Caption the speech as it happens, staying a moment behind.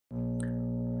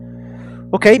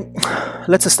Okay,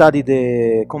 let's study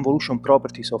the convolution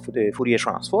properties of the Fourier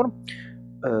transform.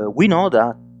 We know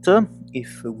that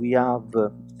if we have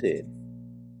the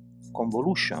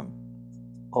convolution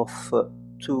of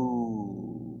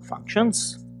two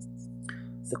functions,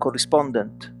 the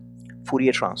correspondent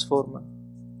Fourier transform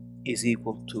is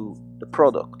equal to the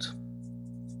product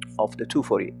of the two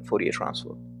Fourier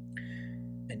transform.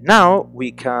 And now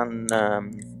we can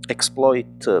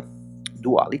exploit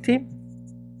duality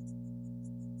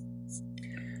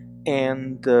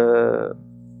and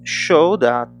show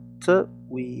that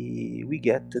we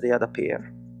get the other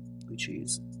pair, which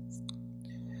is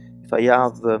if I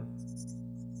have the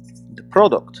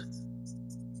product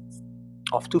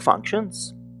of two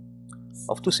functions,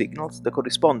 of two signals, the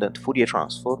correspondent Fourier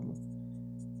transform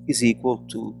is equal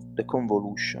to the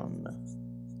convolution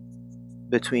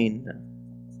between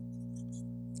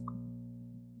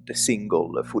the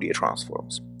single Fourier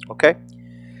transforms. Okay?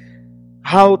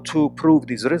 How to prove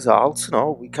these results?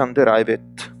 No, we can derive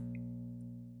it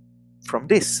from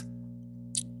this.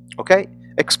 Okay?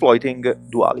 Exploiting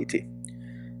duality.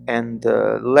 And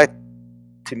let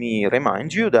me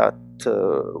remind you that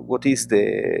what is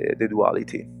the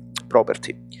duality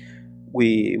property?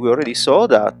 We already saw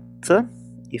that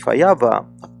if I have a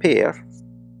pair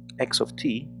x of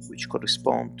t which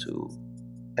correspond to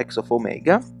x of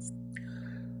omega,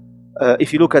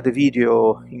 if you look at the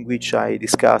video in which I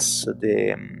discuss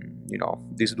the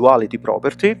this duality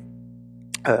property,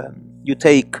 you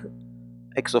take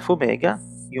x of omega,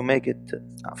 you make it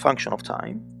a function of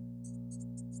time,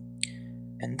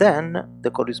 and then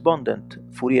the correspondent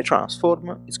Fourier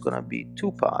transform is going to be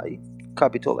 2 pi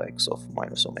capital X of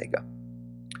minus omega.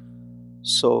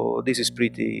 So this is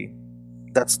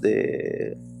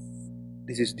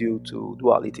this is due to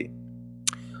duality.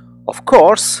 Of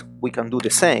course, we can do the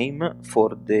same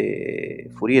for the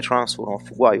Fourier transform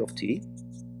of y of t,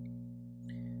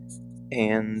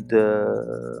 and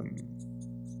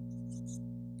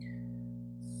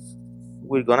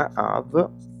we're gonna have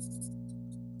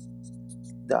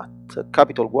that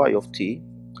capital Y of t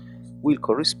will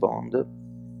correspond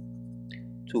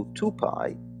to 2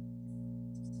 pi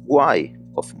y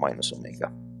of minus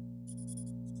omega,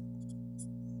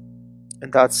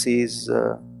 and that is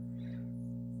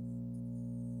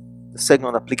the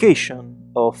second application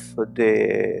of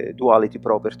the duality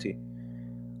property.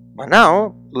 But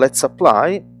now let's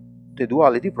apply the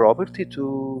duality property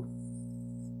to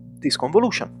this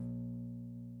convolution.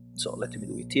 So let me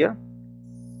do it here.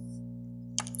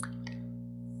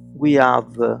 We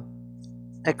have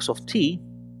x of t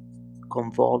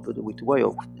convolved with y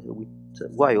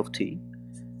of t,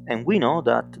 and we know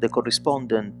that the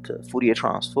correspondent Fourier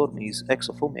transform is x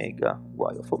of omega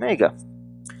y of omega.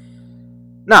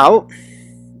 Now,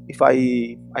 if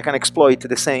I can exploit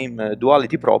the same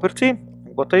duality property,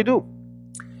 what I do?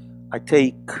 I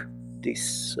take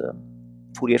this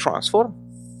Fourier transform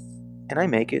and I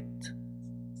make it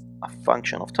a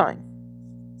function of time.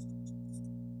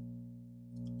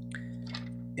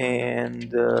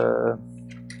 And the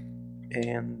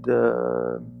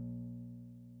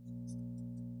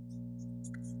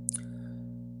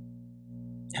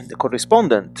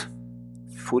correspondent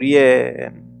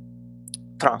Fourier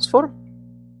transform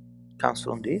comes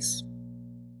from this,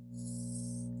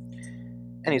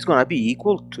 and it's going to be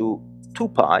equal to 2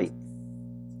 pi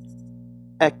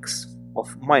x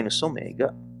of minus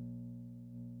omega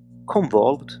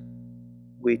convolved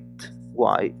with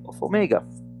y of omega.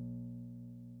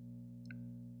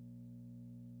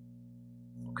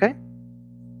 Okay?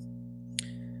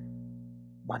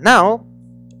 But now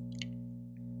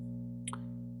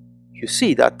you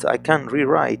see that I can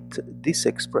rewrite this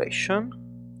expression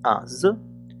as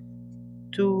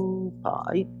 2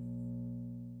 pi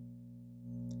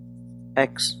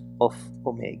x of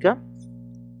omega.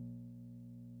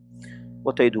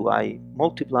 What I do, I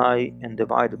multiply and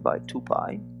divide by 2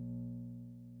 pi,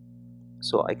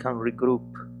 so I can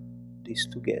regroup this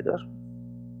together,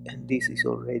 and this is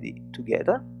already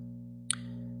together,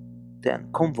 then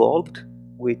convolved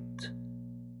with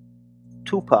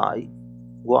 2 pi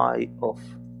y of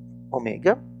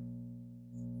omega,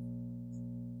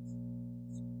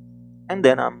 and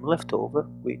then I'm left over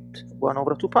with 1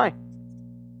 over 2 pi.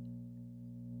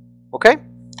 Okay?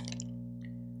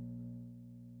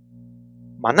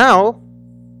 But now,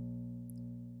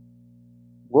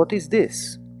 what is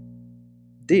this?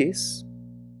 This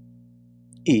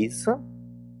is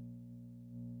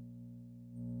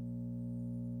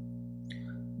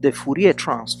the Fourier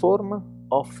transform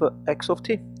of x of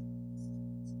t.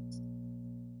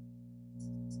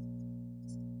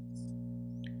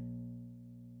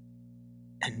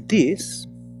 And this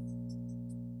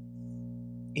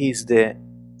is the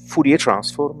Fourier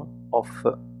transform of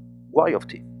y of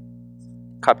t,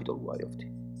 capital Y of t.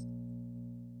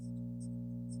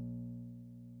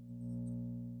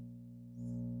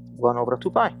 One over 2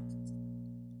 pi.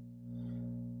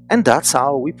 And that's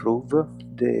how we prove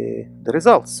the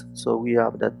results. So we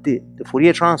have that the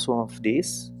Fourier transform of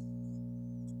this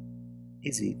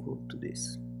is equal to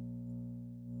this,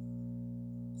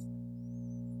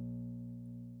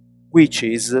 which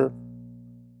is the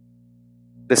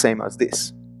same as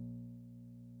this.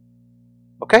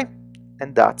 Okay?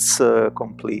 And that's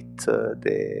complete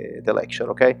the lecture.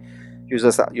 Okay? You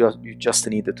just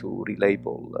need to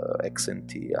relabel x and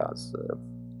t as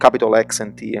capital X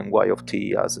and t and y of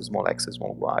t as small x and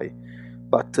small y.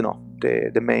 But no,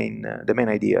 the main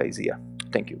idea is here.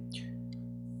 Thank you.